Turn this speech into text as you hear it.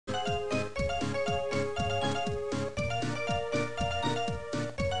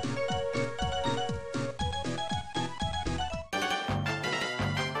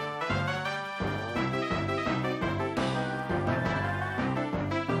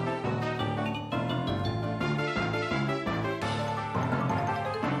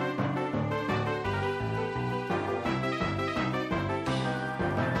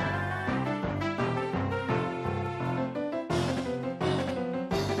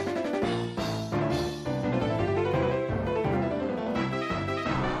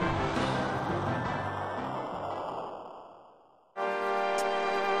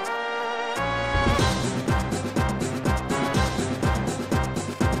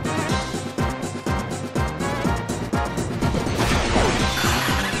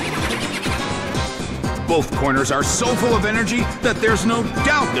Both corners are so full of energy that there's no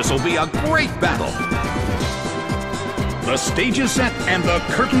doubt this will be a great battle. The stage is set and the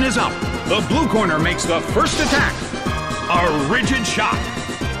curtain is up. The blue corner makes the first attack. A rigid shot.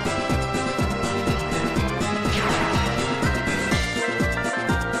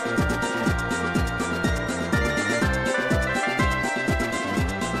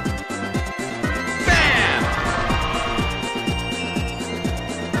 Bam!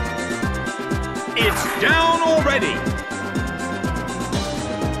 It's down already.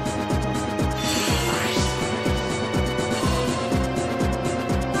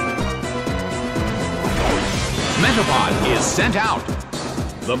 Metapod is sent out.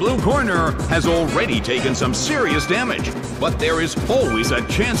 The blue corner has already taken some serious damage, but there is always a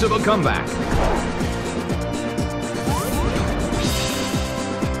chance of a comeback.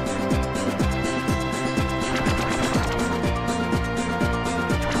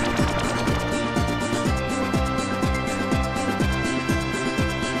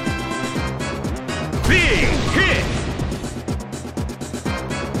 Big hit!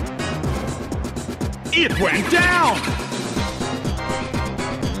 It went down!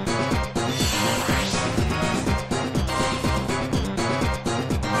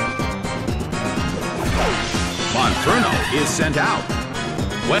 Monferno is sent out.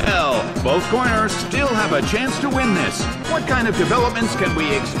 Well, both corners still have a chance to win this. What kind of developments can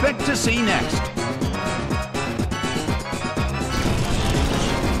we expect to see next?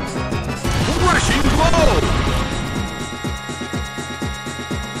 Rushing blow!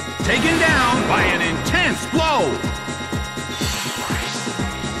 Taken down by an intense blow!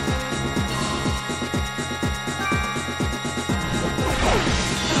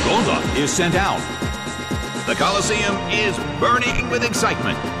 Golduck is sent out. The Coliseum is burning with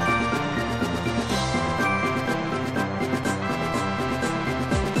excitement.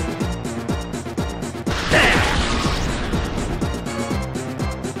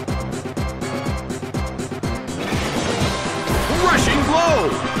 Rushing blow!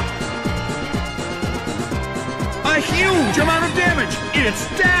 A huge amount of damage! It's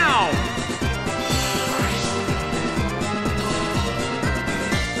down!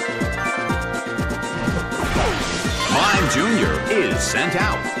 Mime Jr. is sent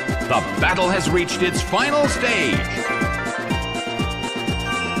out. The battle has reached its final stage.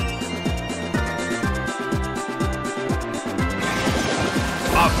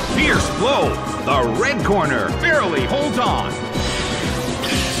 A fierce blow. The red corner barely holds on.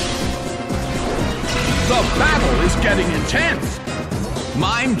 The battle is getting intense.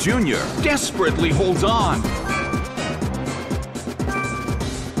 Mime Jr. desperately holds on.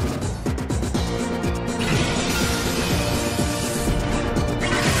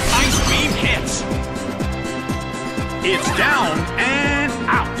 Ice beam hits. It's down and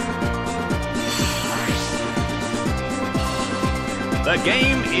out. The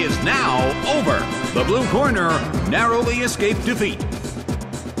game is now over. The blue corner narrowly escaped defeat.